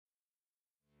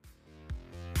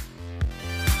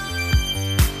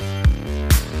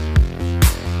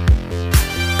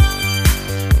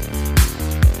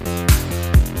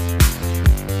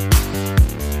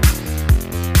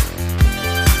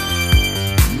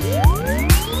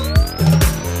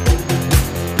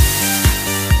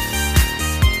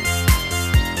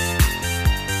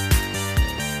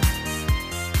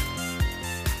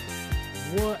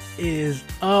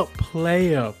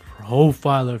player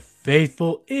profiler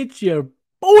faithful. It's your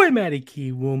boy Matty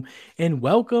Kiwoom, and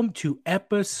welcome to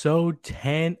episode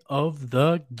 10 of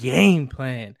the game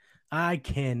plan. I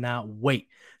cannot wait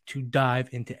to dive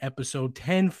into episode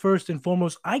 10. First and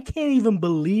foremost, I can't even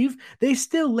believe they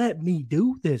still let me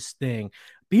do this thing.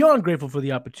 Beyond grateful for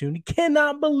the opportunity.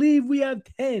 Cannot believe we have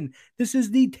 10. This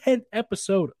is the 10th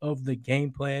episode of the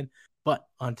game plan. But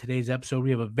on today's episode, we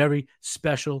have a very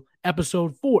special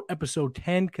episode for episode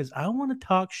 10 because I want to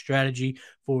talk strategy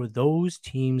for those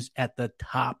teams at the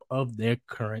top of their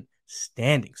current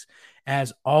standings.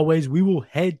 As always, we will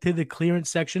head to the clearance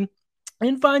section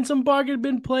and find some bargain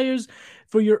bin players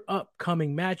for your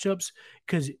upcoming matchups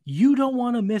because you don't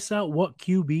want to miss out what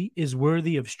QB is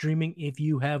worthy of streaming if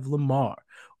you have Lamar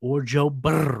or Joe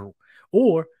Burrow,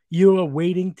 or you're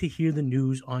waiting to hear the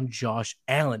news on Josh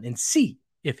Allen and see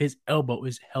if his elbow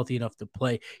is healthy enough to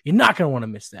play. You're not going to want to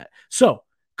miss that. So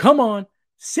come on,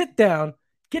 sit down,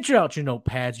 get out your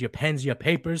notepads, your pens, your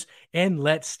papers, and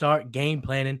let's start game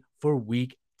planning for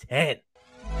week 10.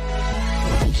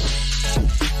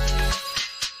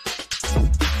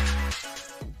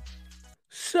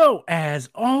 So, as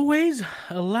always,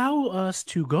 allow us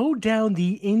to go down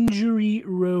the injury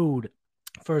road.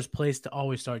 First place to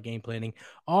always start game planning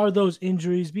are those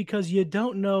injuries because you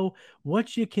don't know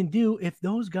what you can do if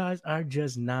those guys are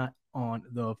just not on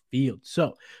the field.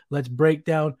 So let's break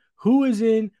down who is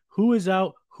in, who is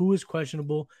out, who is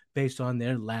questionable based on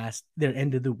their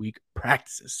end of the week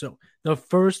practices. So the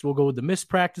first, we'll go with the missed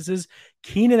practices.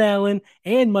 Keenan Allen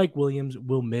and Mike Williams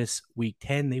will miss week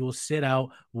 10. They will sit out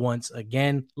once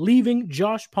again, leaving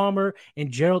Josh Palmer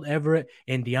and Gerald Everett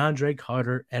and DeAndre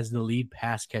Carter as the lead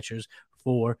pass catchers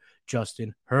for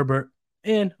Justin Herbert.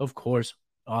 And of course,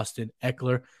 Austin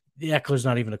Eckler. The Eckler's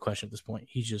not even a question at this point.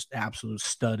 He's just absolute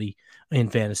study in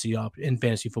fantasy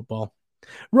football.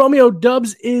 Romeo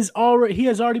Doubs has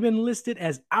already been listed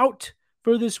as out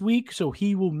for this week, so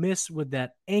he will miss with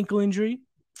that ankle injury.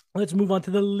 Let's move on to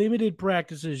the limited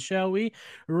practices, shall we?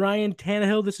 Ryan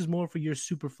Tannehill, this is more for your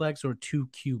super flex or 2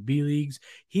 QB leagues.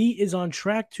 He is on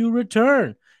track to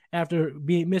return after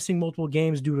missing multiple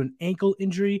games due to an ankle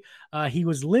injury. He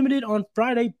was limited on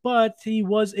Friday, but he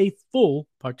was a full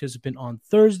participant on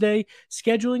Thursday.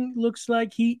 Scheduling looks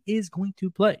like he is going to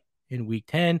play in week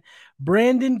 10.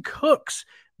 Brandon Cooks,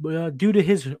 due to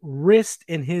his wrist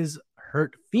and his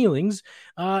hurt feelings,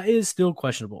 is still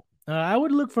questionable. I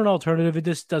would look for an alternative. It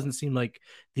just doesn't seem like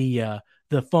the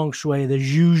feng shui, the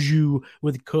juju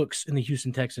with Cooks and the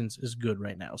Houston Texans is good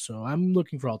right now. So I'm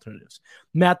looking for alternatives.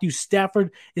 Matthew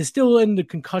Stafford is still in the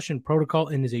concussion protocol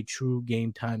and is a true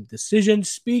game time decision.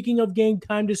 Speaking of game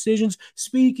time decisions,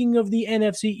 speaking of the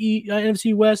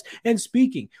NFC West, and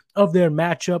speaking of their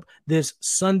matchup this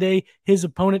Sunday, his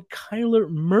opponent Kyler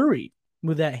Murray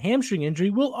with that hamstring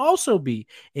injury will also be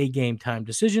a game time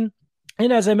decision.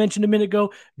 And as I mentioned a minute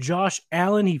ago, Josh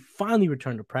Allen, he finally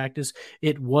returned to practice.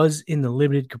 It was in the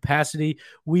limited capacity.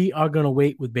 We are going to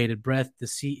wait with bated breath to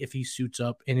see if he suits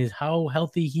up and how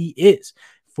healthy he is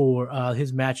for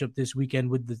his matchup this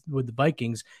weekend with the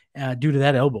Vikings due to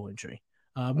that elbow injury.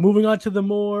 Moving on to the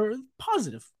more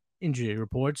positive injury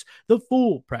reports, the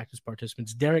full practice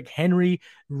participants. Derrick Henry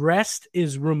rest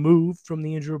is removed from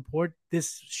the injury report.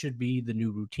 This should be the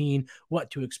new routine. What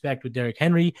to expect with Derrick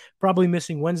Henry, probably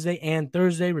missing Wednesday and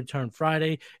Thursday, return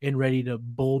Friday, and ready to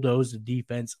bulldoze the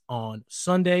defense on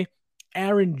Sunday.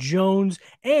 Aaron Jones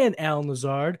and Allen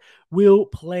Lazard will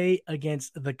play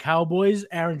against the Cowboys.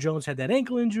 Aaron Jones had that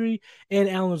ankle injury, and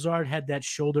Allen Lazard had that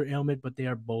shoulder ailment, but they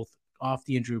are both off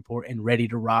the injury report and ready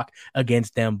to rock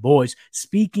against them boys.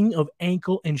 Speaking of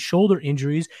ankle and shoulder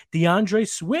injuries, DeAndre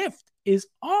Swift is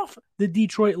off the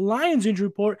Detroit Lions injury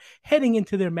report heading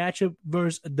into their matchup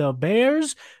versus the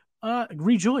Bears.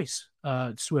 Rejoice,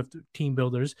 Swift team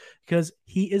builders, because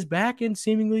he is back and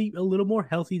seemingly a little more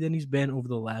healthy than he's been over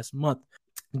the last month.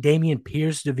 Damian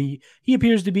appears to be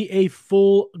a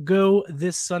full go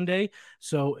this Sunday.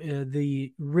 So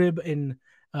the rib and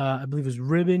I believe his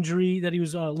rib injury that he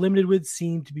was limited with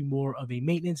seemed to be more of a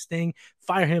maintenance thing.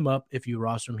 Fire him up if you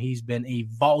roster him. He's been a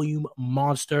volume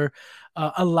monster.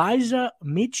 Elijah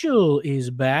Mitchell is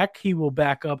back. He will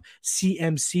back up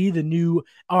CMC, the new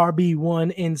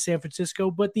RB1 in San Francisco.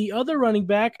 But the other running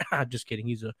back, just kidding,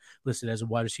 he's listed as a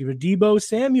wide receiver, Deebo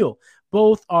Samuel.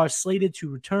 Both are slated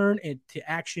to return to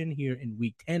action here in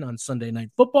Week 10 on Sunday Night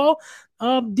Football.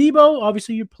 Deebo,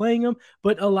 obviously you're playing him,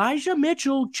 but Elijah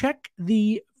Mitchell, check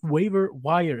the waiver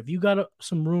wire. If you got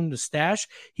some room to stash,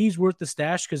 he's worth the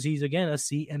stash because he's, again, a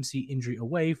CMC injury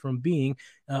away from being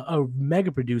a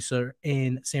mega producer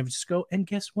in San Francisco. And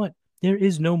guess what? there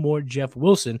is no more Jeff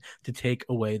Wilson to take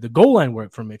away the goal line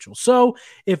work from Mitchell. So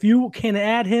if you can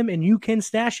add him and you can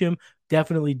stash him,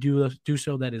 definitely do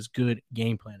so. That is good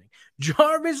game planning.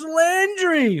 Jarvis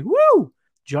Landry, woo!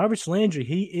 Jarvis Landry,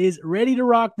 he is ready to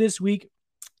rock this week.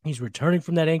 He's returning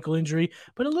from that ankle injury,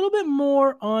 but a little bit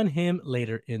more on him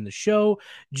later in the show.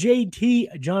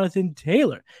 JT Jonathan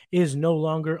Taylor is no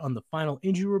longer on the final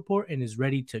injury report and is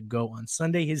ready to go on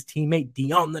Sunday. His teammate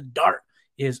Dion the Dart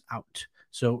is out.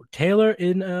 So Taylor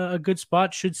in a good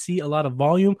spot, should see a lot of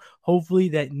volume. Hopefully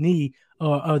that knee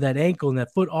or that ankle and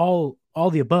that foot, all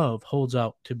the above, holds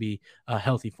out to be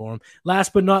healthy for him.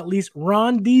 Last but not least,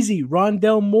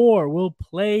 Rondell Moore will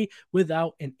play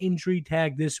without an injury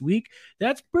tag this week.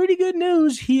 That's pretty good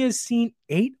news. He has seen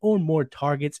 8 or more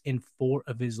targets in 4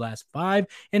 of his last 5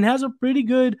 and has a pretty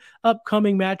good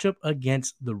upcoming matchup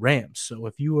against the Rams. So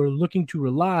if you are looking to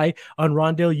rely on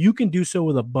Rondell, you can do so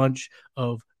with a bunch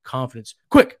of confidence.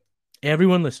 Quick,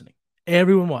 everyone listening,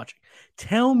 everyone watching,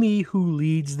 tell me who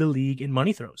leads the league in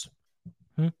money throws.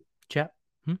 Chat.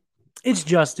 It's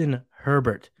Justin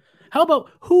Herbert. How about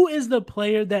who is the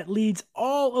player that leads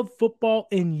all of football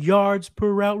in yards per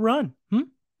route run?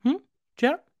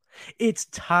 Chat. It's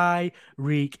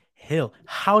Tyreek Hill.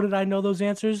 How did I know those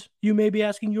answers? You may be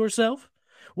asking yourself.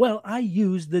 Well, I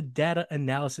use the data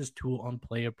analysis tool on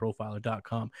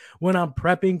playerprofiler.com when I'm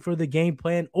prepping for the game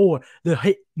plan or the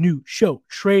hit new show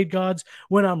Trade Gods,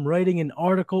 when I'm writing an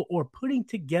article or putting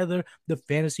together the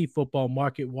Fantasy Football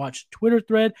Market Watch Twitter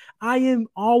thread. I am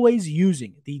always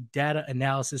using the data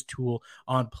analysis tool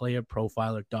on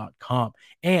playerprofiler.com.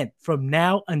 And from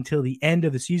now until the end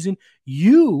of the season,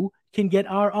 you can get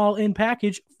our all-in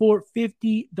package for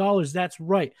 $50. That's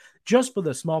right. Just for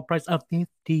the small price of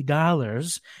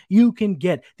 $50, you can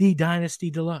get the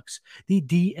Dynasty Deluxe, the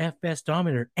DFS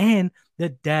Dominator, and the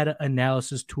data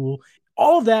analysis tool.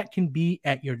 All of that can be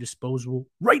at your disposal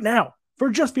right now for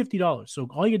just $50. So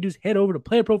all you gotta do is head over to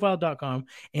playerprofile.com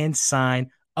and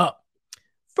sign up.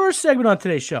 First segment on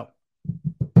today's show.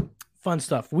 Fun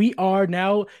stuff. We are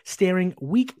now staring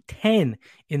week 10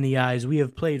 in the eyes. We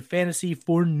have played fantasy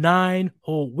for 9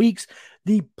 whole weeks.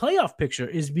 The playoff picture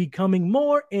is becoming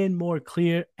more and more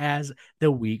clear as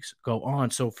the weeks go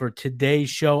on. So for today's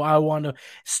show, I want to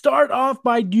start off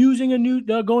by using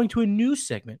going to a new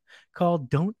segment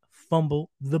called Don't Fumble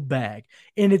the Bag.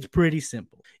 And it's pretty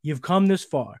simple. You've come this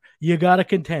far. You got a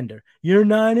contender. You're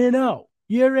 9-0.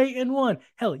 You're 8-1.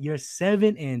 Hell, you're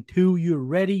 7-2. You're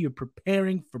ready. You're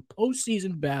preparing for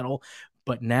postseason battle.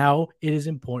 But now it is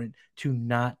important to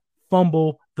not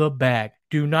fumble the bag.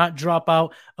 Do not drop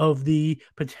out of the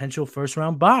potential first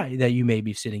round bye that you may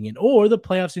be sitting in, or the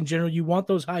playoffs in general. You want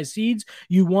those high seeds.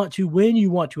 You want to win.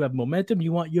 You want to have momentum.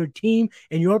 You want your team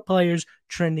and your players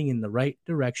trending in the right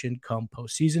direction come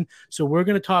postseason. So we're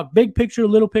going to talk big picture,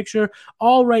 little picture,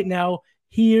 all right now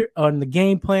here on the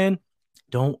game plan.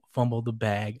 Don't fumble the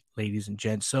bag, ladies and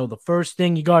gents. So the first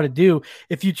thing you got to do,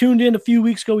 if you tuned in a few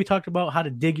weeks ago, we talked about how to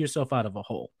dig yourself out of a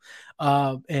hole.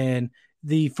 And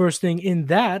the first thing in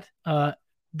that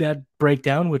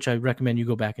breakdown, which I recommend you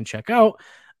go back and check out,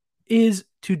 is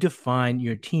to define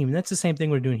your team. And that's the same thing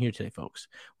we're doing here today, folks.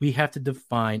 We have to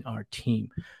define our team.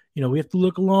 You know, we have to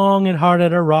look long and hard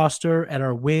at our roster, at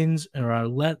our wins,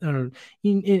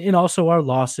 and also our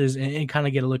losses, and kind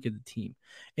of get a look at the team.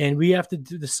 And we have to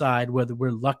decide whether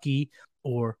we're lucky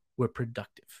or we're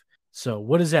productive. So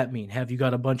what does that mean? Have you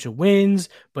got a bunch of wins,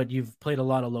 but you've played a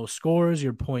lot of low scores?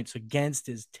 Your points against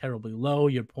is terribly low.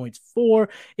 Your points for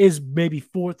is maybe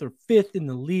 4th or 5th in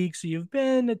the league. So you've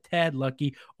been a tad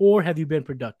lucky. Or have you been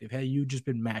productive? Have you just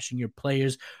been mashing? Your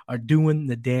players are doing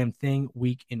the damn thing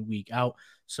week in, week out.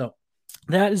 So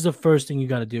that is the first thing you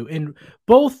got to do. And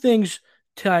both things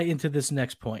tie into this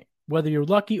next point. Whether you're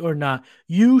lucky or not,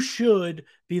 you should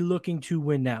be looking to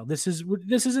win now. This is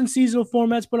in seasonal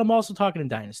formats, but I'm also talking in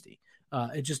Dynasty.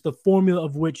 It's just the formula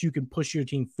of which you can push your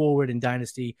team forward in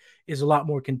Dynasty is a lot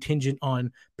more contingent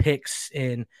on picks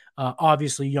and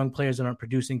obviously young players that aren't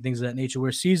producing, things of that nature.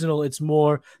 Where seasonal, it's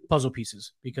more puzzle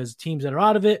pieces because teams that are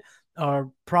out of it are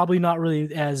probably not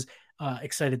really as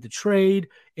excited to trade,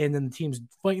 and then the teams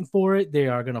fighting for it, they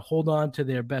are going to hold on to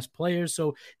their best players.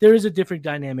 So there is a different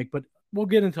dynamic, but we'll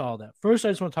get into all that. First, I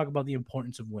just want to talk about the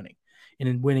importance of winning and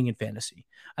in winning in fantasy.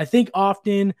 I think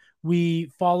often we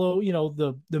follow,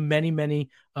 the many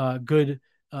good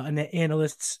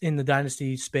analysts in the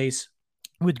dynasty space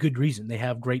with good reason. They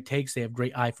have great takes. They have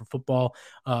great eye for football,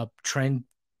 trend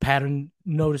pattern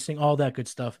noticing, all that good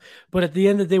stuff. But at the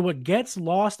end of the day, what gets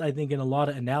lost, I think, in a lot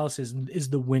of analysis is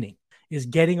the winning, is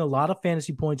getting a lot of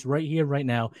fantasy points right here, right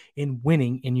now, in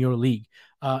winning in your league.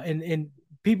 And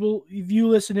People, if you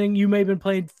listening, you may have been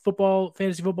playing football,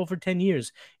 fantasy football for 10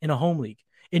 years in a home league,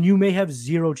 and you may have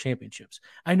 0 championships.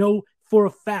 I know for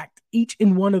a fact, each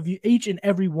and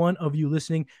every one of you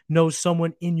listening knows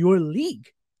someone in your league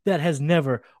that has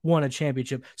never won a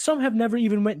championship. Some have never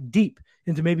even went deep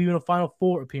into maybe even a Final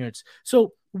Four appearance.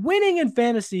 So winning in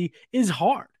fantasy is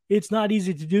hard. It's not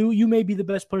easy to do. You may be the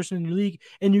best person in your league,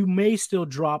 and you may still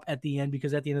drop at the end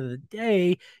because at the end of the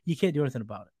day, you can't do anything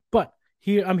about it. But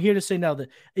I'm here to say now that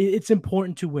it's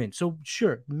important to win. So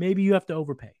sure, maybe you have to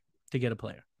overpay to get a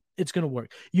player. It's going to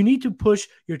work. You need to push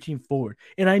your team forward.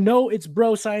 And I know it's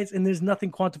bro science and there's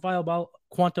nothing quantifiable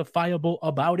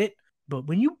about it. But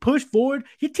when you push forward,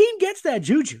 your team gets that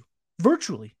juju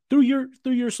virtually through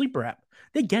your sleeper app.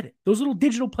 They get it. Those little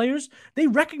digital players, they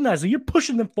recognize that you're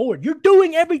pushing them forward. You're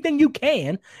doing everything you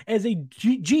can as a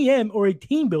GM or a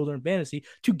team builder in fantasy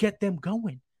to get them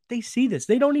going. They see this.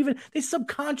 They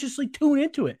subconsciously tune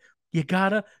into it. You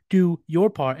gotta do your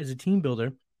part as a team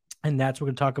builder. And that's what we're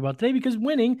going to talk about today because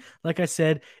winning, like I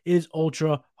said, is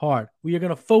ultra hard. We are going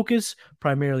to focus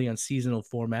primarily on seasonal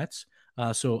formats.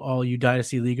 So all you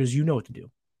dynasty leaguers, you know what to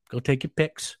do. Go take your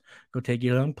picks, go take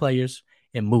your young players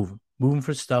and move them. Move them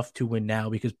for stuff to win now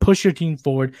because push your team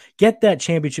forward. Get that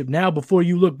championship now before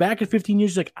you look back at 15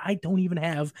 years like, I don't even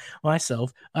have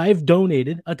myself. I've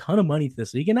donated a ton of money to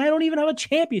this league and I don't even have a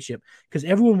championship because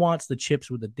everyone wants the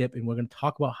chips with the dip. And we're going to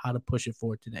talk about how to push it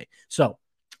forward today. So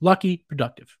lucky,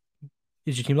 productive.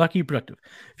 Is your team lucky or productive?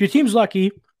 If your team's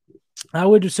lucky, I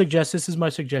would suggest, this is my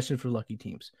suggestion for lucky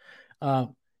teams.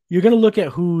 You're going to look at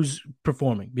who's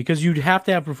performing because you'd have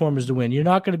to have performers to win. You're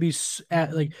not going to be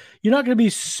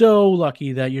so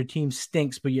lucky that your team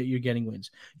stinks, but yet you're getting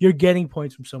wins. You're getting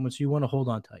points from someone, so you want to hold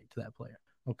on tight to that player.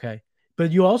 Okay.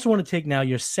 But you also want to take now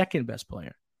your second best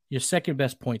player, your second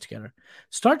best points getter.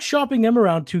 Start shopping them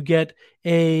around to get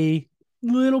a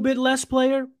little bit less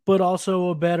player, but also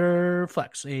a better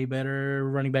flex, a better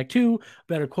running back too,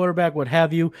 better quarterback, what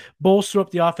have you. Bolster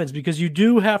up the offense because you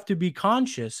do have to be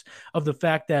conscious of the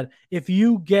fact that if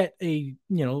you get a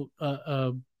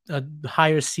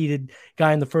higher seeded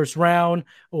guy in the first round,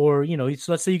 or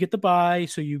so let's say you get the bye,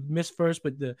 so you miss first,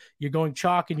 but you're going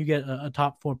chalk and you get a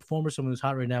top 4 performer, someone who's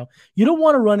hot right now. You don't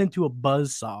want to run into a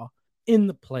buzzsaw in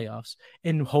the playoffs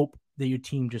and hope that your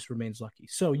team just remains lucky.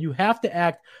 So you have to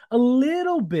act a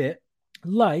little bit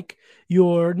like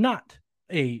you're not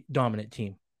a dominant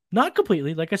team. Not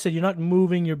completely. Like I said, you're not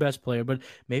moving your best player, but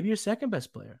maybe your second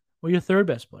best player or your third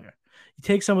best player. You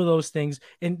take some of those things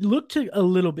and look to a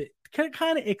little bit,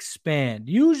 kind of expand.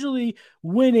 Usually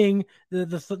winning,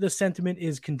 the sentiment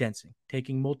is condensing,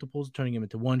 taking multiples, turning them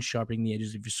into one, sharpening the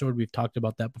edges of your sword. We've talked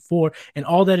about that before, and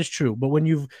all that is true. But when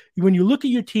you look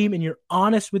at your team and you're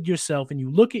honest with yourself and you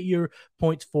look at your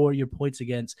points for, your points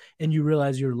against, and you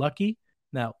realize you're lucky,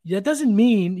 now, that doesn't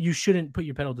mean you shouldn't put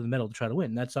your pedal to the metal to try to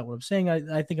win. That's not what I'm saying.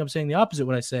 I think I'm saying the opposite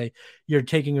when I say you're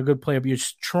taking a good player, but you're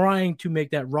trying to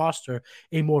make that roster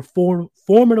a more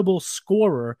formidable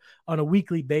scorer on a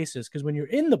weekly basis. Because when you're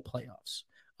in the playoffs,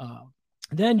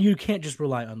 then you can't just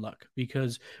rely on luck.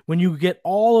 Because when you get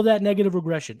all of that negative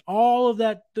regression, all of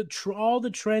that, all the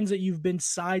trends that you've been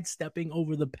sidestepping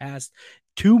over the past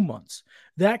 2 months,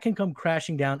 that can come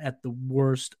crashing down at the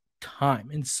worst time.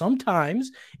 And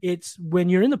sometimes it's when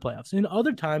you're in the playoffs, and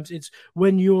other times it's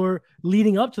when you're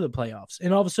leading up to the playoffs,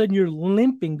 and all of a sudden you're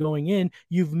limping going in.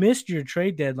 You've missed your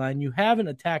trade deadline. You haven't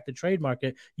attacked the trade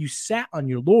market. You sat on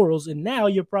your laurels, and now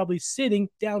you're probably sitting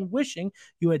down wishing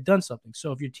you had done something.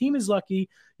 So if your team is lucky,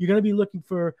 you're going to be looking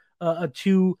for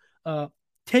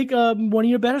take one of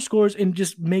your better scores and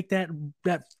just make that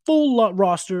full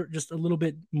roster just a little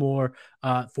bit more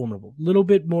formidable, a little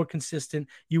bit more consistent.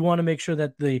 You want to make sure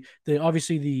that the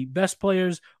obviously the best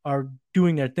players are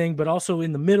doing their thing, but also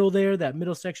in the middle there, that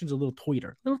middle section is a little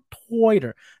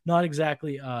toiter, not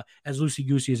exactly as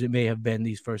loosey-goosey as it may have been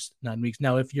these first 9 weeks.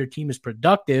 Now, if your team is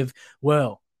productive,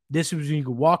 well, this is when you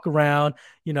can walk around,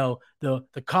 the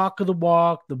cock of the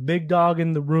walk, the big dog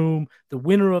in the room, the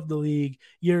winner of the league.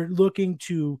 You're looking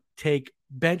to take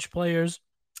bench players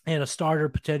and a starter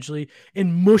potentially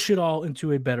and mush it all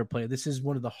into a better player. This is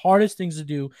one of the hardest things to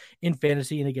do in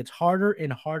fantasy, and it gets harder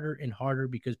and harder and harder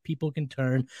because people can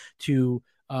turn to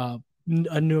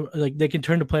they can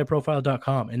turn to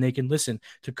playerprofile.com and they can listen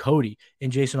to Cody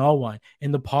and Jason Allwine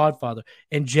and the Podfather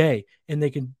and Jay, and they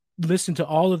can listen to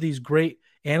all of these great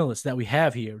analysts that we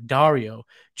have here, Dario,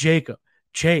 Jacob,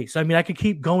 Chase. I mean, I could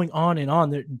keep going on and on.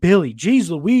 There, Billy,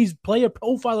 geez Louise, player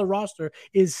profiler roster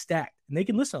is stacked, and they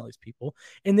can listen to all these people,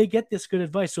 and they get this good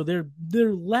advice. So they're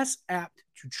less apt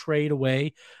to trade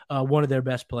away one of their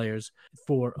best players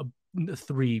for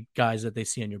three guys that they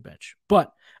see on your bench.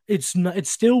 But it's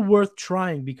still worth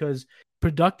trying because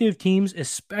productive teams,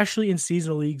 especially in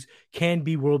seasonal leagues, can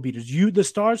be world beaters. The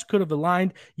stars could have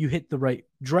aligned. You hit the right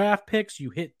draft picks. You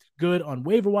hit good on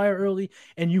waiver wire early,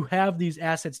 and you have these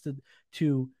assets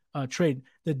to trade.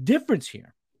 The difference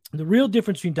here, the real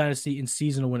difference between dynasty and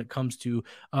seasonal when it comes to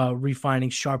refining,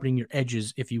 sharpening your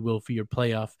edges, if you will, for your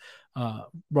playoff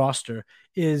roster,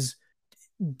 is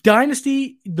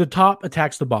dynasty. The top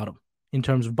attacks the bottom in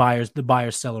terms of buyers, the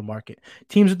buyer-seller market.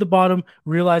 Teams at the bottom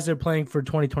realize they're playing for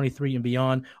 2023 and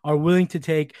beyond, are willing to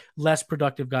take less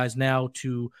productive guys now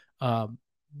to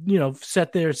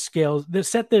set their scales,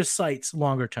 set their sights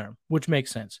longer term, which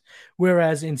makes sense.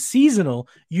 Whereas in seasonal,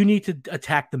 you need to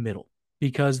attack the middle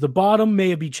because the bottom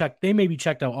may be checked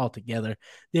out altogether.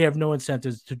 They have no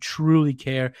incentives to truly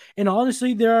care. And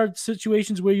honestly, there are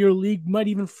situations where your league might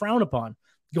even frown upon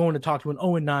going to talk to an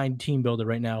 0-9 team builder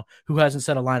right now who hasn't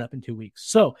set a lineup in 2 weeks.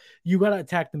 So you got to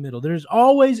attack the middle. There's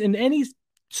always, in any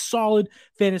solid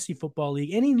fantasy football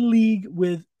league, any league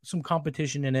with some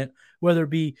competition in it, whether it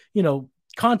be,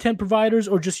 content providers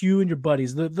or just you and your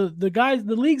buddies, the guys,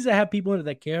 the leagues that have people in it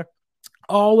that care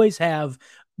always have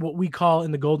what we call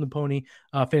in the Golden Pony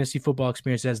fantasy football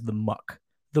experience as the muck.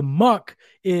 The muck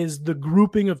is the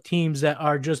grouping of teams that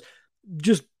are just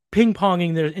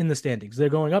ping-ponging there in the standings. They're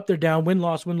going up, they're down,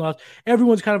 win-loss.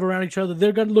 Everyone's kind of around each other.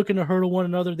 They're looking to hurdle one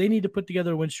another. They need to put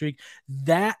together a win streak.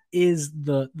 That is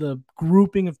the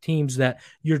grouping of teams that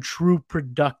your true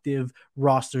productive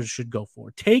rosters should go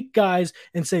for. Take guys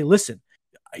and say, listen,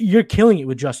 you're killing it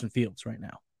with Justin Fields right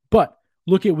now, but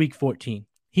look at week 14.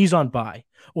 He's on bye.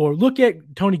 Or look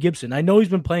at Tony Gibson. I know he's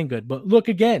been playing good, but look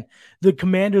again. The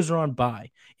Commanders are on bye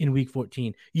in week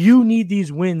 14. You need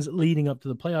these wins leading up to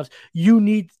the playoffs. You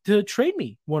need to trade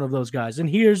me one of those guys. And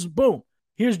here's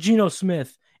Geno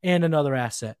Smith and another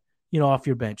asset, off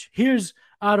your bench. Here's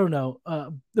Leonard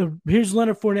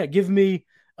Fournette. Give me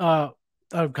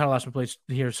I've kind of lost my place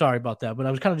here. Sorry about that, but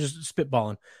I was kind of just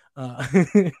spitballing.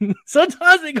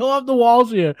 Sometimes they go off the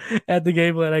walls here at the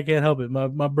game plan. I can't help it.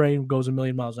 My brain goes a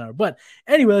million miles an hour. But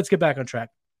anyway, let's get back on track.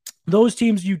 Those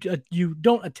teams you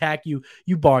don't attack, you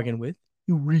bargain with,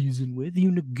 you reason with,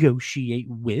 you negotiate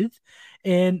with,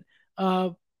 and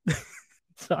sorry,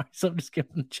 something just came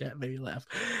from the chat, made me laugh.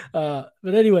 But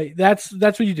anyway, that's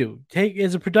what you do. Take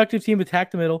as a productive team,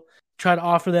 attack the middle. Try to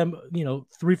offer them,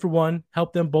 3-for-1,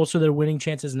 help them bolster their winning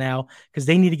chances now because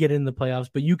they need to get in the playoffs,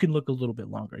 but you can look a little bit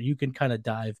longer. You can kind of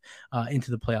dive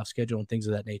into the playoff schedule and things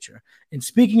of that nature. And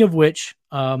speaking of which,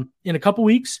 in a couple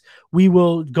weeks, we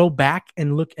will go back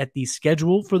and look at the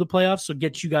schedule for the playoffs. So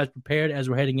get you guys prepared as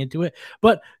we're heading into it.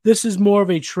 But this is more of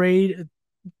a trade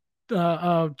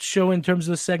show in terms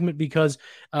of the segment because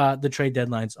the trade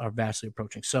deadlines are vastly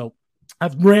approaching. So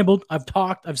I've rambled, I've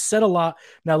talked, I've said a lot.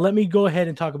 Now let me go ahead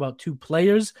and talk about two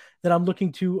players that I'm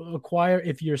looking to acquire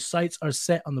if your sights are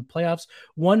set on the playoffs.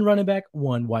 One running back,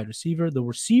 one wide receiver. The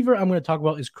receiver I'm going to talk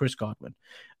about is Chris Godwin.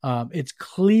 It's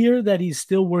clear that he's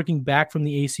still working back from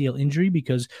the ACL injury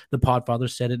because the Podfather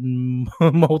said it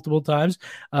multiple times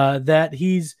that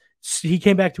he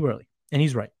came back too early, and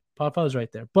he's right. Podfather's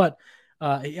right there. But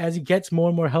as he gets more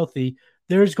and more healthy,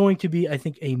 there's going to be, I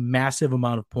think, a massive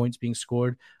amount of points being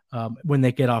scored when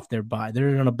they get off their bye.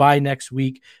 They're going to bye next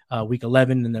week, week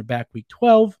 11, and they're back week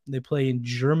 12. They play in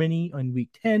Germany on week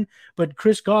 10. But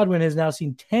Chris Godwin has now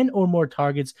seen 10 or more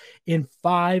targets in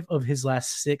 5 of his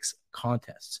last 6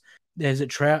 contests. Has it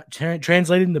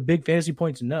translated into big fantasy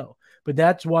points? No. But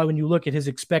that's why when you look at his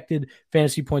expected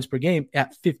fantasy points per game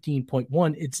at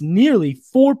 15.1, it's nearly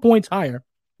 4 points higher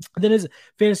than his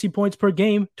fantasy points per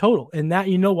game total. And that,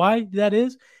 you know why that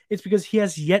is? It's because he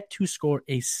has yet to score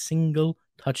a single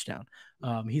touchdown.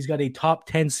 He's got a top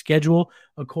 10 schedule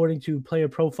according to Player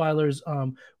Profiler's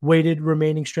weighted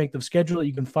remaining strength of schedule that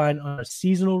you can find on our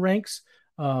seasonal ranks.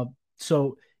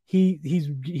 So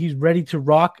he's ready to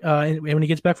rock when he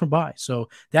gets back from bye. So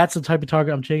that's the type of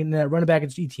target I'm taking. That running back,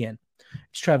 it's Etienne.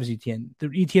 It's Travis Etienne.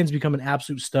 Etienne's become an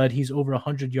absolute stud. He's over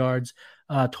 100 yards,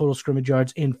 total scrimmage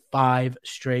yards in 5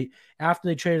 straight. After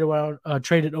they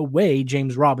traded away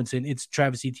James Robinson, it's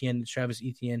Travis Etienne. It's Travis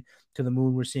Etienne to the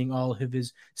moon. We're seeing all of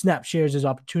his snap shares, his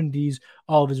opportunities,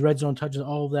 all of his red zone touches.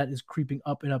 All of that is creeping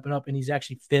up and up and up. And he's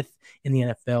actually 5th in the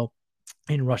NFL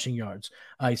in rushing yards.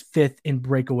 He's 5th in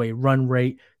breakaway run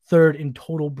rate, 3rd in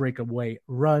total breakaway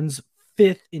runs,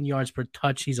 5th in yards per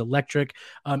touch. He's electric.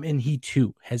 And he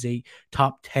too has a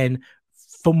top 10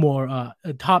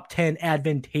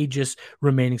 advantageous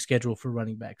remaining schedule for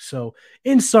running backs. So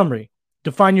in summary,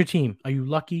 define your team. Are you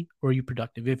lucky or are you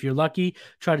productive? If you're lucky,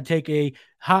 try to take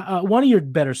one of your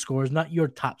better scores, not your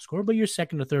top score, but your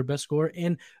second or third best score,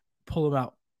 and pull them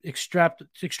out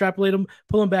extrapolate them,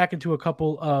 pull them back into a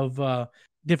couple of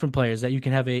different players that you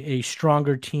can have a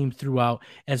stronger team throughout,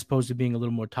 as opposed to being a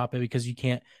little more top heavy, because you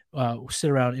can't sit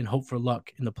around and hope for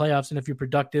luck in the playoffs. And if you're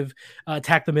productive,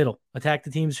 attack the middle, attack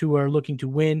the teams who are looking to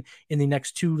win in the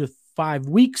next 2 to 5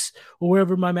 weeks, or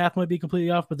wherever. My math might be completely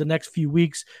off, but the next few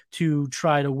weeks, to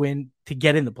try to win, to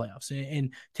get in the playoffs,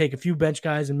 and take a few bench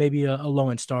guys and maybe a low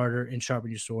end starter and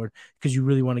sharpen your sword, because you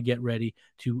really want to get ready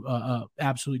to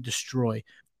absolutely destroy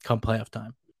come playoff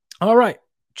time. All right,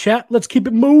 chat, let's keep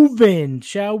it moving,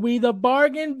 shall we? The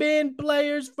bargain bin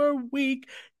players for week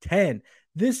 10.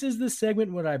 This is the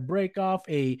segment where I break off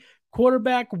a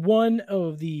quarterback, one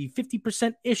of the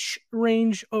 50%-ish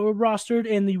range rostered,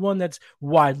 and the one that's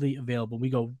widely available. We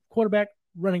go quarterback,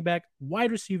 running back,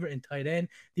 wide receiver, and tight end.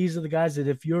 These are the guys that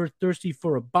if you're thirsty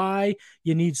for a buy,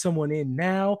 you need someone in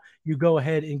now, you go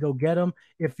ahead and go get them.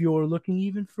 If you're looking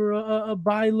even for a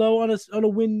buy low on a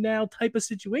win now type of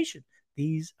situation,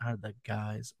 these are the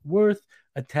guys worth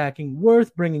attacking,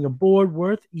 worth bringing aboard,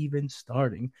 worth even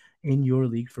starting in your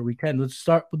league for week 10. Let's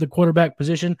start with the quarterback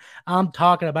position. I'm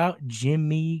talking about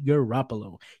Jimmy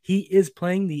Garoppolo. He is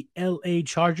playing the LA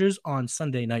Chargers on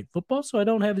Sunday Night Football, so I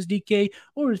don't have his DK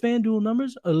or his FanDuel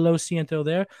numbers. A low Ciento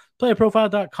there.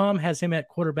 Playerprofile.com has him at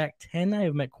quarterback 10. I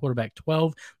have him at quarterback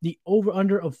 12. The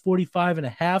over-under of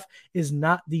 45.5 is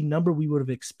not the number we would have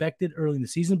expected early in the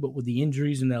season, but with the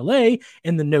injuries in LA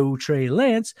and the no Trey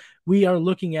Lance, we are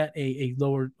looking at a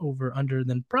lower over-under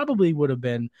than probably would have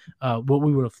been what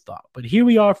we would have thought. But here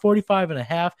we are,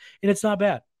 45.5, and it's not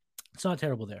bad. It's not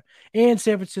terrible there. And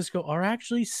San Francisco are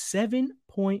actually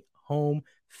 7-point home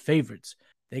favorites.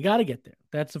 They got to get there.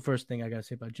 That's the first thing I got to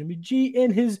say about Jimmy G.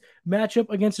 And his matchup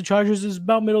against the Chargers is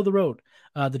about middle of the road.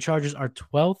 The Chargers are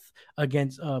 12th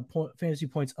against fantasy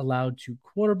points allowed to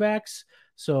quarterbacks.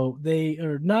 So they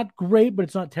are not great, but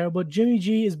it's not terrible. Jimmy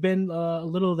G has been a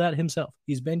little of that himself.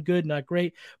 He's been good, not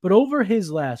great. But over his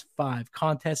last 5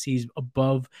 contests, he's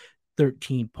above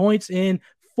 13 points. In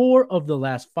 4 of the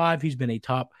last 5, he's been a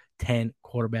top 10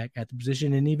 quarterback at the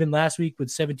position. And even last week with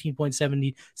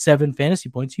 17.77 fantasy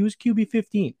points, he was QB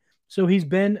 15. So he's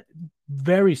been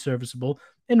very serviceable.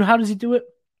 And how does he do it?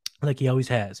 Like he always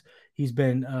has. He's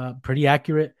been pretty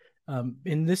accurate.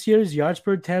 In this year's yards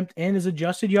per attempt and his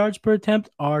adjusted yards per attempt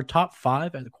are top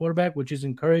 5 at the quarterback, which is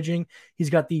encouraging. He's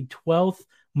got the 12th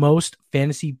most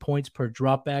fantasy points per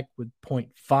dropback with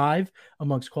 0.5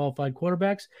 amongst qualified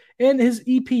quarterbacks. And his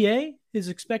EPA, his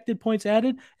expected points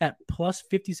added, at plus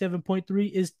 57.3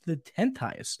 is the 10th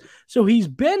highest. So he's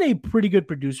been a pretty good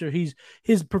producer.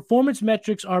 His performance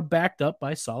metrics are backed up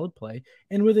by solid play.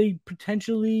 And with a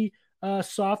potentially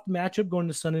soft matchup going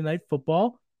to Sunday Night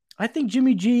Football, I think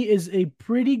Jimmy G is a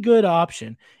pretty good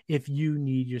option if you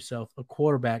need yourself a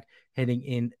quarterback heading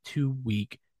into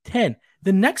week 10.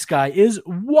 The next guy is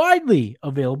widely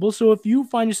available. So if you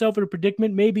find yourself in a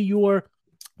predicament, maybe you're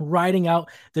riding out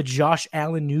the Josh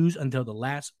Allen news until the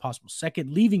last possible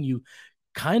second, leaving you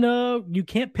you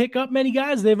can't pick up many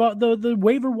guys. The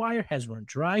waiver wire has run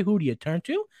dry. Who do you turn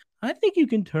to? I think you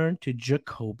can turn to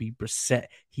Jacoby Brissett.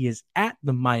 He is at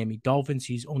the Miami Dolphins.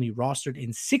 He's only rostered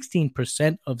in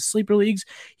 16% of sleeper leagues.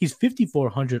 He's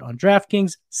 5,400 on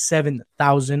DraftKings,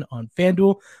 7,000 on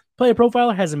FanDuel. Player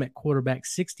Profiler has him at quarterback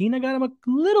 16. I got him a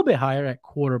little bit higher at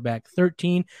quarterback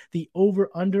 13. The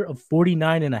over-under of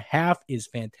 49.5 is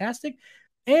fantastic.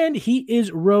 And he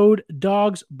is road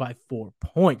dogs by 4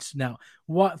 points. Now,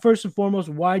 first and foremost,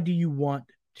 why do you want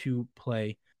to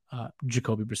play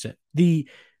Jacoby Brissett? The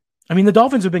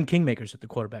Dolphins have been kingmakers at the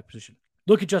quarterback position.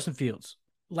 Look at Justin Fields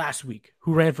last week,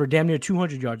 who ran for damn near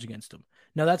 200 yards against him.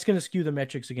 Now, that's going to skew the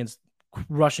metrics against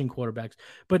rushing quarterbacks.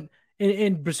 But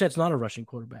and Brissett's not a rushing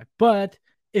quarterback. But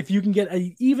if you can get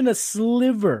even a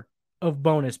sliver of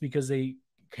bonus because they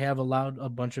have allowed a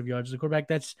bunch of yards as a quarterback,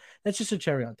 that's just a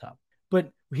cherry on top.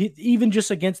 But even just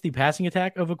against the passing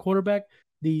attack of a quarterback,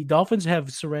 the Dolphins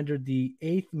have surrendered the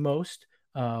 8th most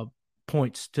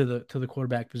points to the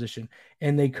quarterback position,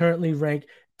 and they currently rank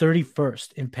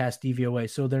 31st in pass DVOA.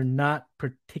 So they're not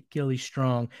particularly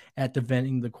strong at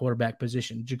defending the quarterback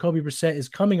position. Jacoby Brissett is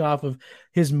coming off of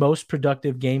his most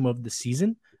productive game of the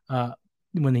season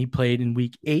when he played in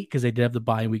week 8, because they did have the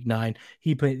bye in week 9.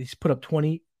 He's put up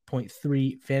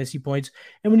 20.3 fantasy points.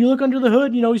 And when you look under the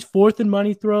hood, he's 4th in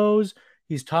money throws.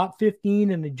 He's top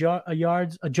 15 in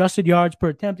the adjusted yards per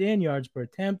attempt and yards per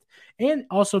attempt, and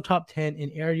also top 10 in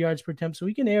air yards per attempt. So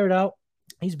he can air it out.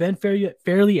 He's been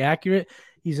fairly accurate.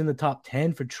 He's in the top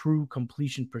 10 for true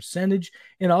completion percentage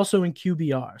and also in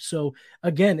QBR. So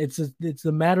again, it's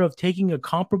a matter of taking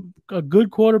a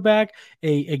good quarterback,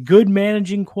 a good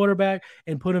managing quarterback,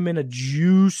 and put him in a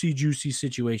juicy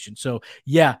situation. So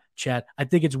yeah, Chad, I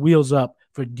think it's wheels up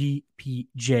for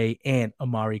DPJ and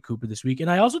Amari Cooper this week. And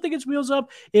I also think it's wheels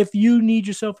up if you need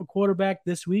yourself a quarterback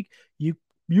this week.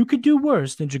 You could do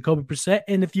worse than Jacoby Brissett.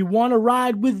 And if you want to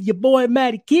ride with your boy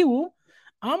Matty Kiwu,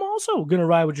 I'm also going to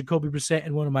ride with Jacoby Brissett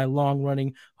in one of my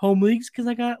long-running home leagues because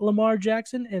I got Lamar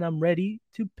Jackson, and I'm ready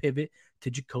to pivot to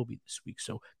Jacoby this week.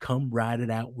 So come ride it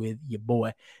out with your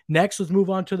boy. Next, let's move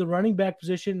on to the running back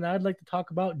position, and I'd like to talk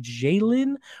about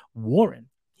Jaylen Warren.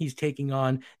 He's taking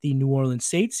on the New Orleans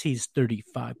Saints. He's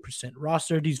 35%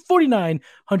 rostered. He's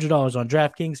 $4,900 on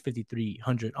DraftKings,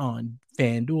 $5,300 on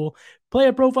FanDuel.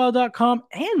 PlayerProfile.com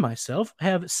and myself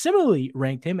have similarly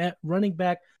ranked him at running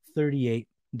back 38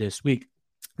 this week.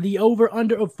 The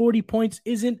over-under of 40 points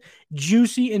isn't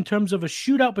juicy in terms of a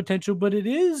shootout potential, but it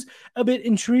is a bit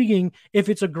intriguing if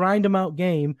it's a grind-them-out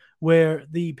game where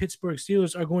the Pittsburgh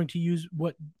Steelers are going to use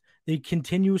what they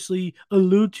continuously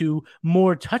allude to,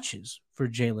 more touches for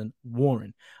Jaylen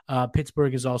Warren.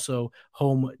 Pittsburgh is also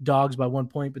home dogs by 1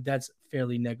 point, but that's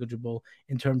fairly negligible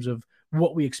in terms of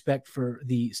what we expect for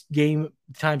the game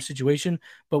time situation.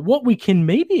 But what we can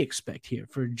maybe expect here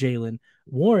for Jaylen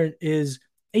Warren is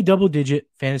a double-digit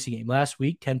fantasy game. Last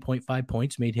week, 10.5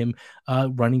 points made him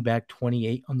running back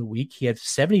 28 on the week. He had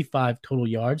 75 total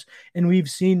yards, and we've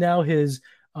seen now his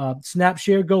snap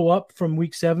share go up from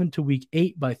week 7 to week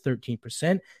 8 by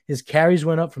 13%. His carries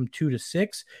went up from 2 to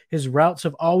 6. His routes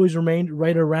have always remained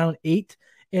right around 8.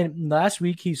 And last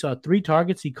week, he saw 3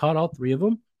 targets. He caught all 3 of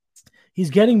them. He's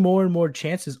getting more and more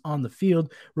chances on the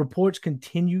field. Reports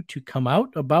continue to come out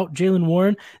about Jaylen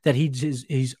Warren that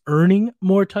he's earning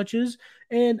more touches.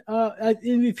 And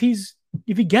if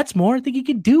he gets more, I think he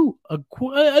could do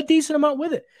a decent amount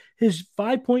with it. His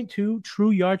 5.2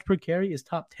 true yards per carry is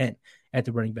top 10 at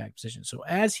the running back position. So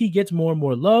as he gets more and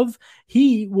more love,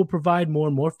 he will provide more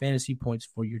and more fantasy points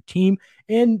for your team.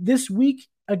 And this week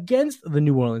against the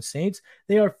New Orleans Saints,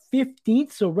 they are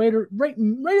 15th, so right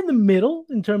in the middle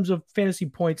in terms of fantasy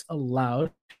points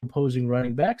allowed to opposing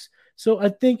running backs. So I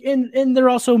think, and they're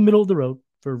also middle of the road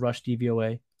for rush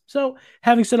DVOA. So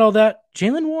having said all that,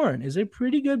 Jaylen Warren is a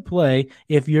pretty good play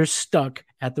if you're stuck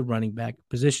at the running back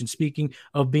position. Speaking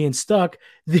of being stuck,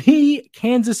 the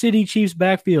Kansas City Chiefs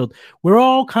backfield, we're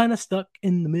all kind of stuck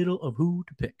in the middle of who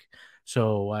to pick.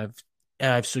 So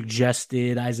I've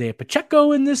suggested Isaiah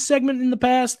Pacheco in this segment in the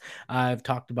past. I've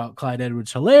talked about Clyde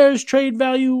Edwards-Hilaire's trade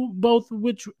value, both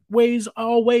which ways,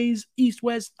 always, east,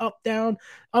 west, up, down,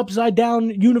 upside down,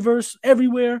 universe,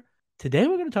 everywhere. Today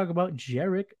we're going to talk about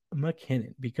Jerick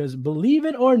McKinnon because, believe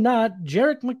it or not,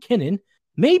 Jerick McKinnon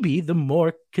may be the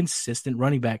more consistent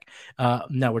running back.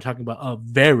 Now we're talking about a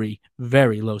very,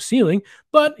 very low ceiling,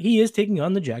 but he is taking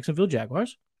on the Jacksonville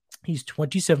Jaguars. He's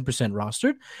 27%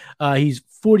 rostered. He's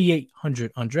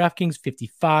 4,800 on DraftKings,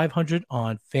 5,500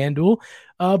 on FanDuel.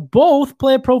 Both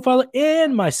Player Profile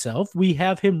and myself, we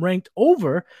have him ranked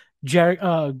over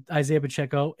Isaiah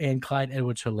Pacheco and Clyde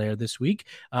Edwards-Hilaire this week.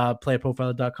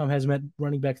 PlayerProfile.com has him at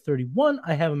running back 31.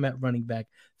 I have him at running back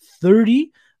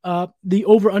 30. The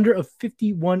over-under of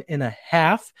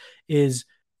 51.5 is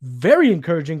very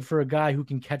encouraging for a guy who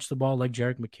can catch the ball like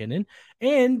Jerick McKinnon.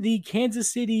 And the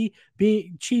Kansas City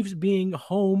Chiefs being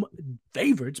home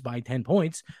favorites by 10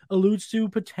 points alludes to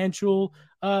potential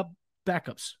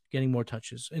backups getting more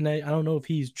touches. And I don't know if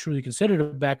he's truly considered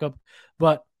a backup,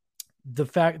 but the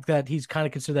fact that he's kind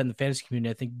of considered that in the fantasy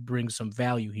community, I think brings some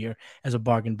value here as a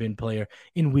bargain bin player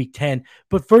in week 10.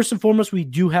 But first and foremost, we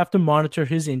do have to monitor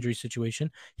his injury situation.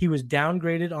 He was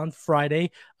downgraded on Friday,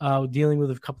 dealing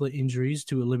with a couple of injuries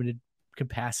to a limited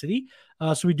capacity.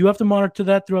 So we do have to monitor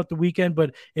that throughout the weekend.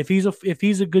 But if he's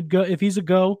a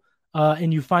go,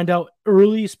 and you find out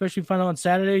early, especially find out on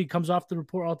Saturday, he comes off the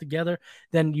report altogether,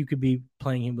 then you could be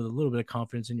playing him with a little bit of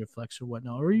confidence in your flex or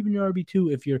whatnot, or even your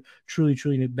RB2 if you're truly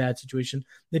in a bad situation.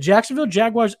 The Jacksonville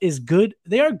Jaguars is good.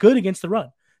 They are good against the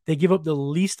run. They give up the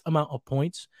least amount of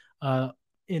points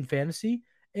in fantasy.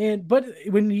 But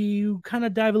when you kind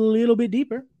of dive a little bit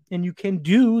deeper, and you can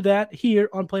do that here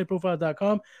on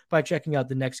playerprofile.com by checking out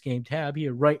the next game tab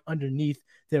here right underneath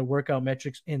their workout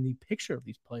metrics and the picture of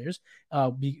these players,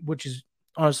 which is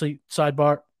honestly,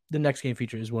 sidebar, the next game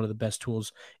feature is one of the best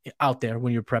tools out there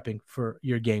when you're prepping for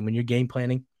your game, when you're game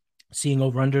planning. Seeing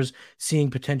over-unders, seeing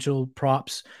potential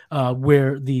props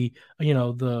where the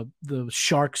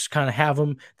sharks kind of have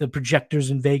them, the projectors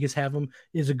in Vegas have them,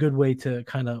 is a good way to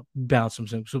kind of balance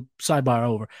them. So sidebar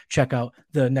over. Check out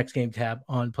the next game tab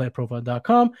on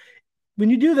playerprofile.com. when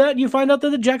you do that, you find out that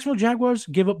the Jacksonville Jaguars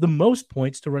give up the most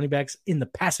points to running backs in the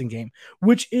passing game,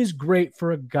 which is great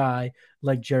for a guy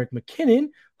like Jerick McKinnon,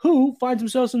 who finds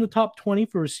himself in the top 20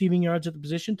 for receiving yards at the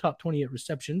position, top 20 at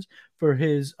receptions for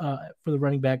the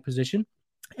running back position.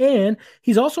 And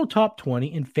he's also top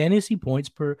 20 in fantasy points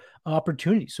per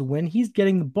opportunity. So when he's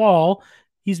getting the ball,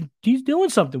 he's doing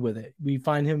something with it. We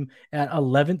find him at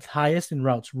 11th highest in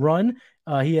routes run.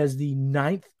 He has the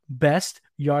 9th best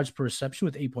yards per reception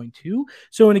with 8.2.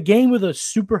 So in a game with a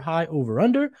super high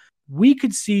over-under, we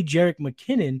could see Jerick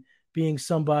McKinnon being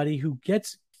somebody who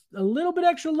gets a little bit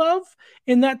extra love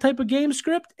in that type of game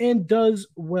script and does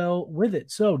well with it.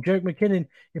 So Jerick McKinnon,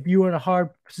 if you are in a hard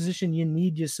position, you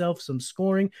need yourself some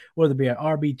scoring, whether it be an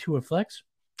RB2 or flex,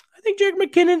 I think Jerick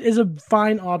McKinnon is a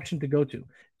fine option to go to.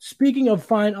 Speaking of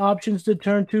fine options to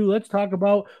turn to, let's talk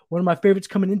about one of my favorites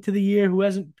coming into the year who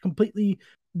hasn't completely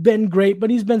been great, but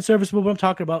he's been serviceable. But I'm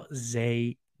talking about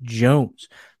Zay Jones.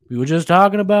 We were just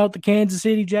talking about the Kansas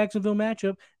City-Jacksonville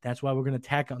matchup. That's why we're going to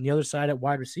attack on the other side at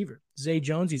wide receiver. Zay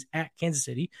Jones, he's at Kansas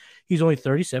City. He's only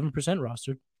 37%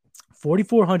 rostered,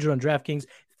 4,400 on DraftKings,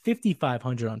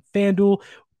 5,500 on FanDuel.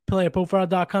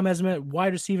 PlayerProfile.com has him at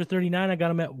wide receiver 39. I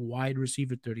got him at wide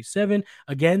receiver 37.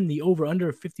 Again, the over-under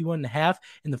of 51.5,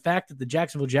 and the fact that the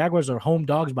Jacksonville Jaguars are home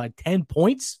dogs by 10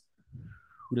 points.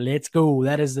 Let's go.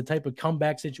 That is the type of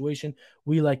comeback situation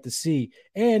we like to see.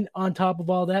 And on top of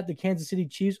all that, the Kansas City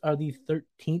Chiefs are the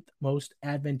 13th most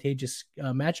advantageous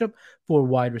matchup for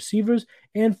wide receivers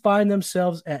and find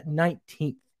themselves at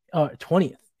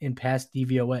 20th in pass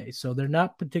DVOA. So they're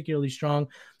not particularly strong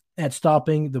at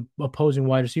stopping the opposing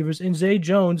wide receivers. And Zay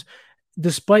Jones,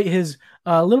 despite his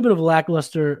little bit of a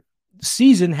lackluster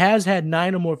season, has had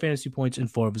 9 or more fantasy points in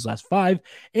 4 of his last 5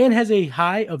 and has a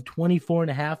high of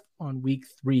 24.5 on week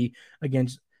 3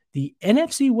 against the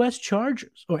NFC West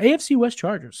Chargers or AFC West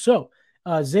Chargers. So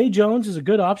Zay Jones is a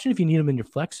good option if you need him in your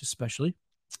flex, especially.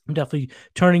 I'm definitely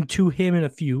turning to him in a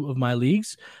few of my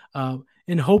leagues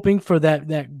and hoping for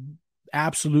that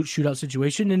absolute shootout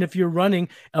situation. And if you're running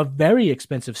a very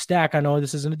expensive stack, I know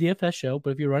this isn't a DFS show,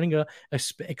 but if you're running a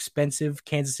expensive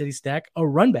Kansas City stack, a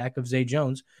run back of Zay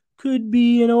Jones could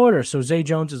be in order. So Zay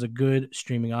Jones is a good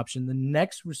streaming option. The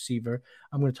next receiver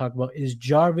I'm going to talk about is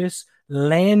Jarvis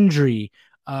Landry.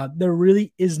 There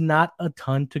really is not a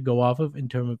ton to go off of in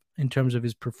terms of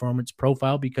his performance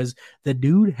profile because the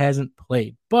dude hasn't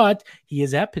played, but he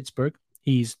is at Pittsburgh.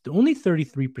 He's only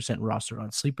 33% roster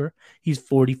on Sleeper. He's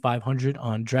 4,500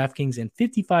 on DraftKings and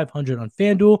 5,500 on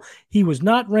FanDuel. He was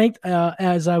not ranked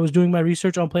as I was doing my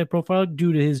research on Player Profile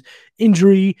due to his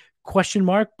injury question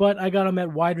mark, but I got him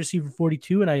at wide receiver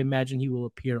 42, and I imagine he will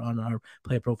appear on our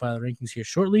Player Profile rankings here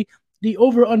shortly. The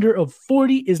over-under of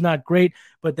 40 is not great,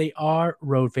 but they are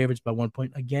road favorites by 1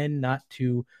 point. Again, not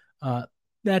too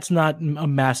that's not a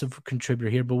massive contributor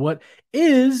here. But what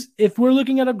is, if we're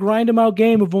looking at a grind them out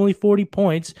game of only 40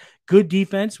 points, good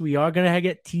defense, we are going to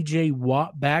get TJ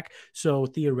Watt back. So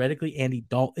theoretically, Andy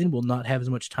Dalton will not have as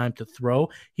much time to throw.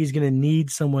 He's going to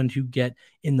need someone to get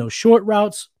in those short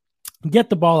routes, get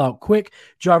the ball out quick.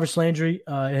 Jarvis Landry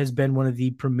has been one of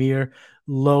the premier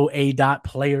low A-dot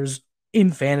players in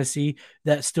fantasy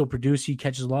that still produce. He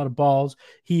catches a lot of balls.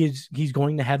 He's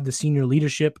going to have the senior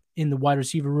leadership in the wide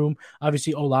receiver room.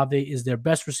 Obviously, Olave is their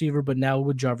best receiver, but now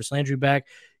with Jarvis Landry back,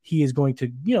 he is going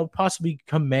to, possibly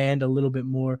command a little bit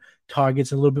more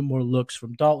targets, a little bit more looks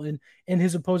from Dalton. And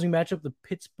his opposing matchup, the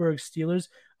Pittsburgh Steelers,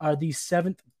 are the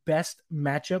 7th best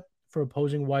matchup for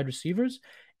opposing wide receivers.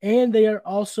 And they are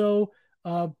also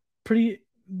pretty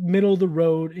middle of the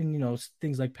road in,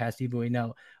 things like pass DVOA.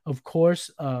 Now, of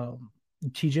course,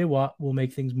 TJ Watt will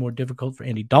make things more difficult for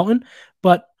Andy Dalton,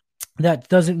 but that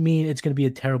doesn't mean it's going to be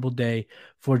a terrible day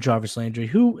for Jarvis Landry,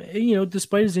 who,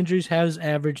 despite his injuries, has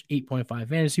averaged 8.5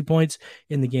 fantasy points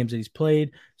in the games that he's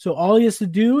played. So all he has to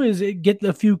do is get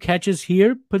a few catches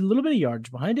here, put a little bit of yards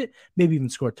behind it, maybe even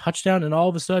score a touchdown, and all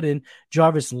of a sudden,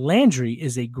 Jarvis Landry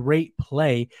is a great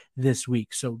play this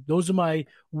week. So those are my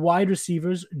wide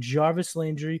receivers, Jarvis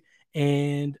Landry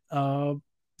and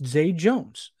Zay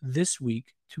Jones this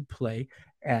week to play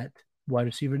at wide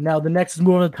receiver. Now, the next is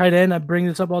more on the tight end. I bring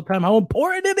this up all the time, how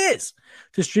important it is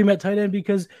to stream at tight end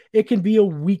because it can be a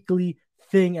weekly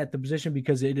thing at the position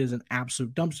because it is an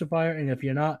absolute dumpster fire. And if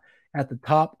you're not at the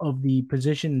top of the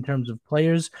position in terms of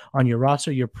players on your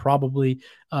roster, you're probably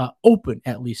open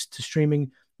at least to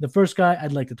streaming. The first guy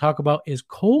I'd like to talk about is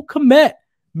Cole Kmet.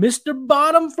 Mr.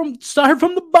 Bottom started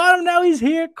from the bottom. Now he's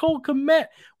here. Cole Kmet.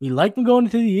 We liked him going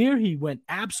into the year. He went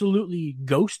absolutely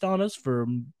ghost on us for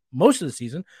most of the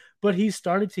season, but he's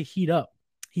started to heat up.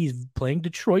 He's playing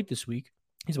Detroit this week.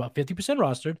 He's about 50%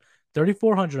 rostered,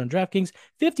 3,400 on DraftKings,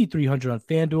 5,300 on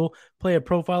FanDuel. Player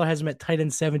profiler has him at tight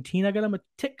end 17. I got him a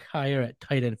tick higher at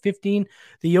tight end 15.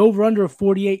 The over-under of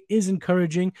 48 is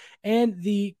encouraging. And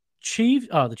the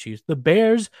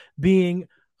Bears being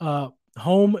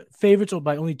home favorites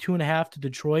by only 2.5 to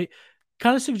Detroit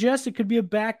kind of suggests it could be a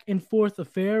back and forth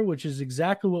affair, which is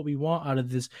exactly what we want out of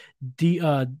this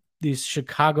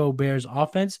Chicago Bears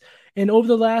offense. And over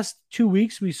the last 2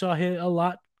 weeks, we saw a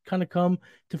lot kind of come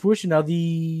to fruition. Now,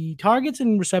 the targets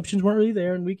and receptions weren't really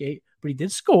there in week 8, but he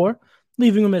did score,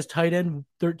 leaving him as tight end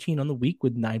 13 on the week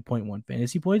with 9.1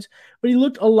 fantasy points. But he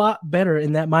looked a lot better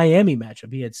in that Miami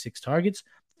matchup. He had 6 targets,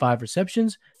 5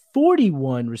 receptions,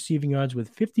 41 receiving yards with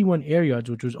 51 air yards,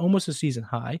 which was almost a season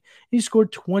high. He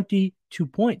scored 22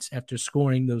 points after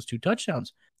scoring those 2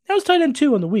 touchdowns. That was tight end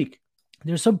 2 on the week.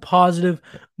 There's some positive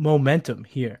momentum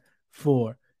here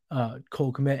for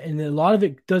Cole Kmet, and a lot of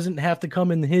it doesn't have to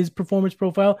come in his performance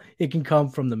profile. It can come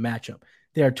from the matchup.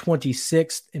 They are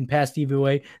 26th in pass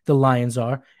DVOA, the Lions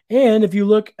are. And if you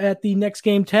look at the next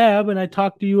game tab, and I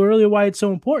talked to you earlier why it's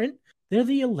so important, they're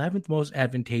the 11th most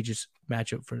advantageous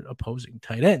matchup for opposing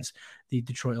tight ends. The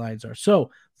Detroit Lions are.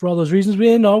 So for all those reasons,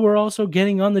 we're also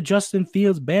getting on the Justin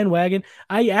Fields bandwagon.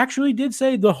 I actually did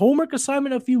say the homework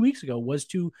assignment a few weeks ago was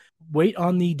to wait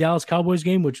on the Dallas Cowboys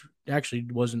game, which actually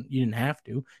wasn't, you didn't have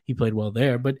to. He played well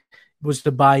there, but was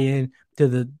to buy in to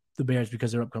the Bears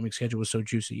because their upcoming schedule was so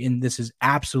juicy. And this is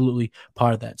absolutely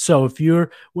part of that. So if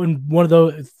you're in one of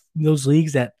those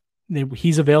leagues that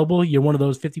he's available, you're one of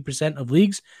those 50% of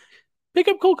leagues, pick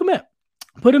up Cole Kmet.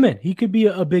 Put him in. He could be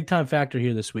a big-time factor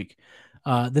here this week.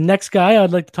 The next guy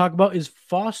I'd like to talk about is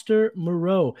Foster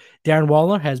Moreau. Darren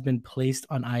Waller has been placed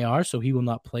on IR, so he will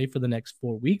not play for the next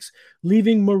 4 weeks,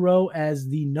 leaving Moreau as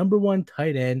the number 1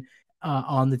 tight end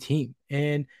on the team.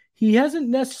 And he hasn't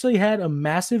necessarily had a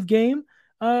massive game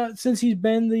since he's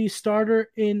been the starter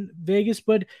in Vegas,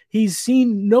 but he's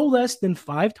seen no less than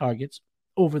 5 targets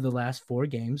over the last 4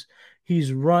 games.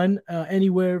 He's run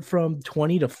anywhere from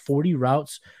 20 to 40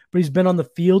 routes, but he's been on the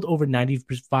field over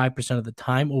 95% of the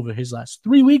time over his last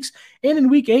 3 weeks. And in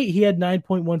week 8, he had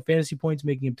 9.1 fantasy points,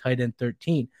 making him tight end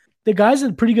 13. The guy's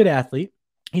a pretty good athlete.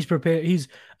 He's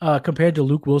compared to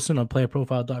Luke Wilson on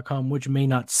playerprofile.com, which may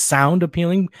not sound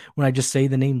appealing when I just say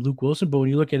the name Luke Wilson, but when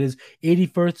you look at his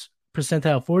 81st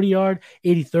percentile 40-yard,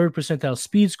 83rd percentile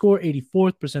speed score,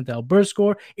 84th percentile burst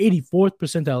score, 84th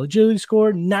percentile agility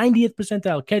score, 90th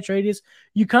percentile catch radius,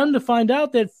 you come to find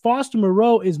out that Foster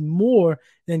Moreau is more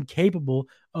than capable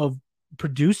of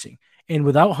producing. And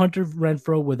without Hunter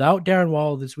Renfrow, without Darren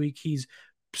Waller this week, he's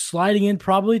sliding in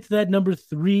probably to that number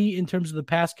 3 in terms of the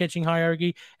pass catching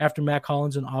hierarchy after Matt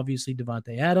Collins and obviously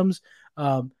Devontae Adams.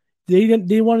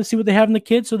 They want to see what they have in the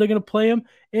kid, so they're going to play him.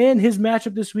 And his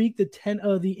matchup this week,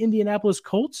 the Indianapolis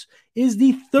Colts, is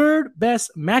the 3rd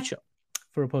best matchup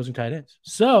for opposing tight ends.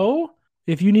 So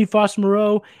if you need Foster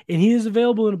Moreau, and he is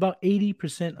available in about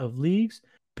 80% of leagues,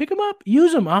 pick him up,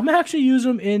 use him. I'm actually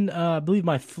using him in, I believe,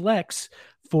 my flex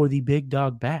for the Big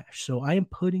Dog Bash. So I am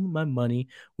putting my money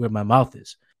where my mouth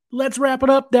is. Let's wrap it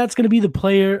up. That's going to be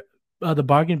the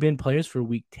bargain bin players for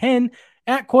week 10.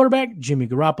 At quarterback, Jimmy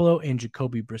Garoppolo and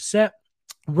Jacoby Brissett.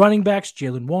 Running backs,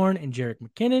 Jaylen Warren and Jerick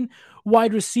McKinnon.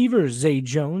 Wide receivers, Zay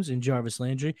Jones and Jarvis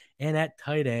Landry. And at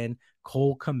tight end,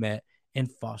 Cole Kmet and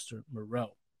Foster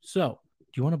Moreau. So,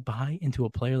 do you want to buy into a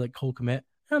player like Cole Kmet?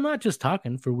 I'm not just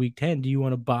talking for week 10. Do you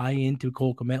want to buy into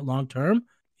Cole Kmet long term?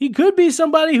 He could be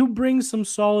somebody who brings some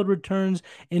solid returns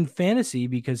in fantasy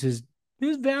because his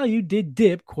value did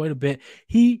dip quite a bit.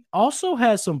 He also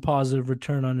has some positive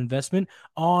return on investment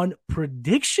on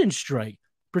Prediction Strike.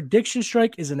 Prediction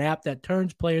Strike is an app that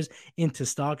turns players into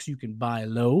stocks. You can buy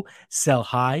low, sell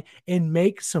high, and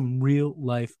make some real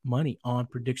life money on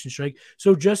Prediction Strike.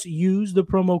 So just use the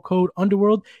promo code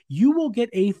Underworld. You will get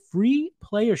a free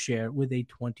player share with a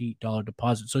 $20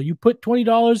 deposit. So you put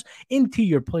 $20 into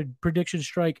your Prediction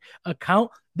Strike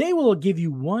account. They will give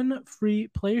you 1 free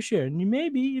player share. And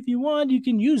maybe, if you want, you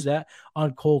can use that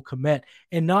on Cole Kmet.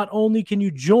 And not only can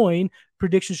you join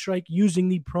Prediction Strike using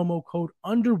the promo code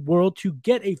Underworld to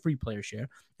get a free player share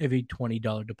of a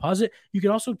 $20 deposit, you can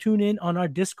also tune in on our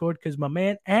Discord because my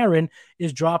man Aaron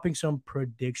is dropping some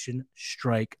Prediction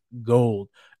Strike gold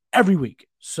every week.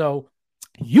 So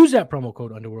use that promo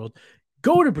code Underworld.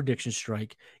 Go to Prediction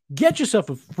Strike, get yourself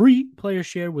a free player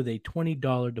share with a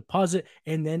 $20 deposit,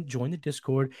 and then join the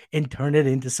Discord and turn it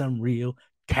into some real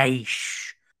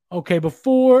cash. Okay,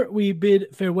 before we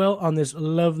bid farewell on this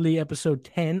lovely episode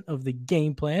 10 of the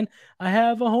game plan, I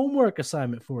have a homework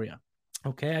assignment for you.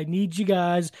 Okay, I need you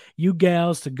guys, you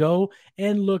gals, to go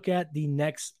and look at the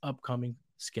next upcoming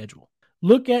schedule.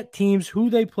 Look at teams who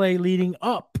they play leading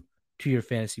up to your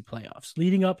fantasy playoffs,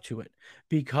 leading up to it,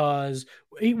 because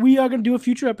we are going to do a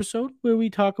future episode where we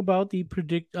talk about the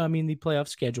playoff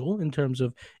schedule in terms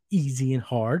of easy and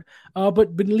hard.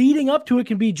 But leading up to it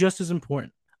can be just as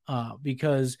important,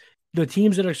 because the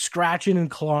teams that are scratching and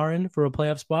clawing for a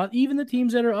playoff spot, even the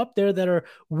teams that are up there that are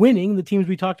winning, the teams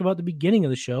we talked about at the beginning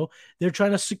of the show, they're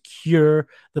trying to secure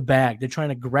the bag. They're trying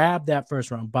to grab that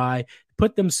first round bye,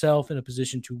 put themselves in a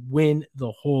position to win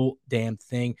the whole damn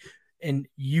thing. And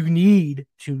you need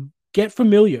to get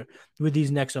familiar with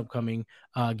these next upcoming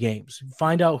games.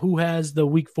 Find out who has the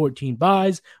week 14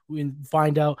 buys, and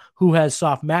find out who has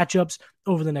soft matchups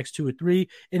over the next 2 or 3.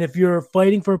 And if you're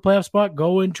fighting for a playoff spot,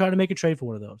 go and try to make a trade for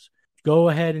one of those. Go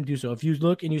ahead and do so. If you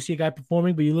look and you see a guy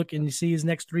performing, but you look and you see his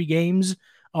next 3 games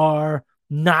are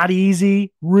not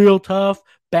easy, real tough,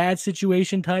 bad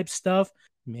situation type stuff,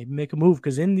 maybe make a move,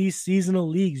 because in these seasonal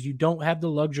leagues, you don't have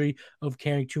the luxury of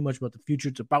caring too much about the future.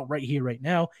 It's about right here, right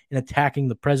now, and attacking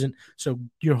the present. So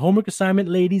your homework assignment,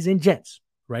 ladies and gents,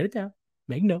 write it down,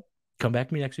 make note, come back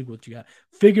to me next week with what you got.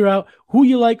 Figure out who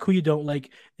you like, who you don't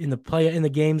like in the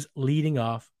games leading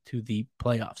off to the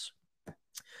playoffs.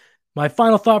 My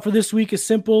final thought for this week is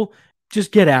simple.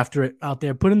 Just get after it out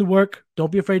there. Put in the work.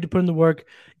 Don't be afraid to put in the work.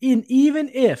 Even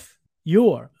if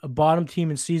you're a bottom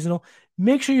team in seasonal,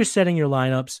 make sure you're setting your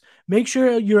lineups. Make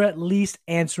sure you're at least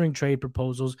answering trade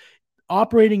proposals,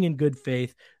 operating in good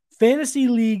faith. Fantasy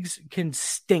leagues can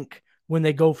stink when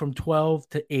they go from 12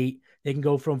 to 8. They can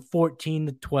go from 14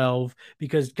 to 12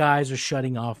 because guys are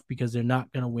shutting off because they're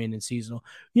not going to win in seasonal.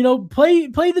 Play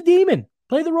the demon.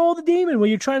 Play the role of the demon where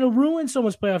you're trying to ruin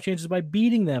someone's playoff chances by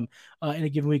beating them in a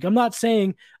given week. I'm not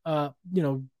saying,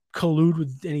 collude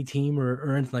with any team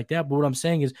or anything like that. But what I'm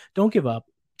saying is don't give up.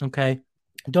 Okay.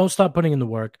 Don't stop putting in the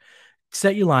work.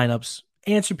 Set your lineups.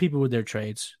 Answer people with their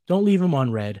trades. Don't leave them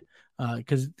on red.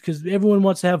 Because everyone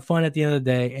wants to have fun at the end of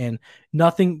the day, and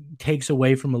nothing takes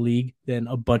away from a league than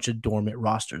a bunch of dormant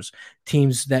rosters.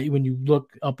 Teams that when you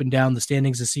look up and down the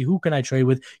standings to see who can I trade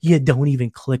with, you don't even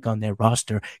click on their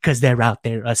roster because they're out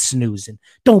there snoozing.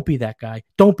 Don't be that guy.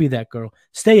 Don't be that girl.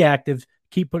 Stay active.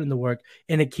 Keep putting the work,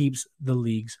 and it keeps the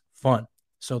leagues fun.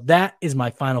 So that is my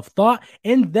final thought,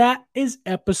 and that is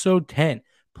episode 10.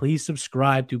 Please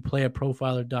subscribe to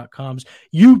playerprofiler.com's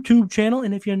YouTube channel.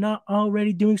 And if you're not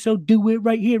already doing so, do it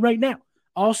right here, right now.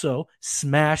 Also,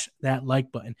 smash that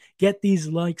like button. Get these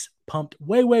likes pumped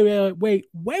way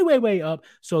up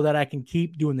so that I can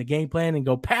keep doing the game plan and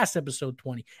go past episode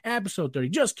 20, episode 30.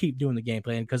 Just keep doing the game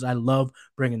plan because I love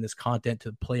bringing this content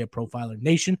to the Player Profiler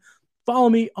Nation. Follow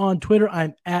me on Twitter.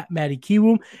 I'm at Matty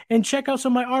Kiwoom. And check out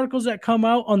some of my articles that come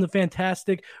out on the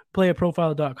fantastic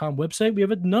playerprofiler.com website. We have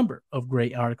a number of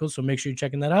great articles, so make sure you're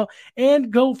checking that out.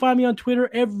 And go find me on Twitter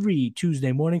every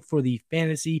Tuesday morning for the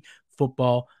Fantasy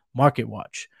Football Market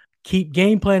Watch. Keep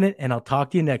game planning, and I'll talk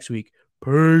to you next week.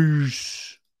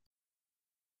 Peace.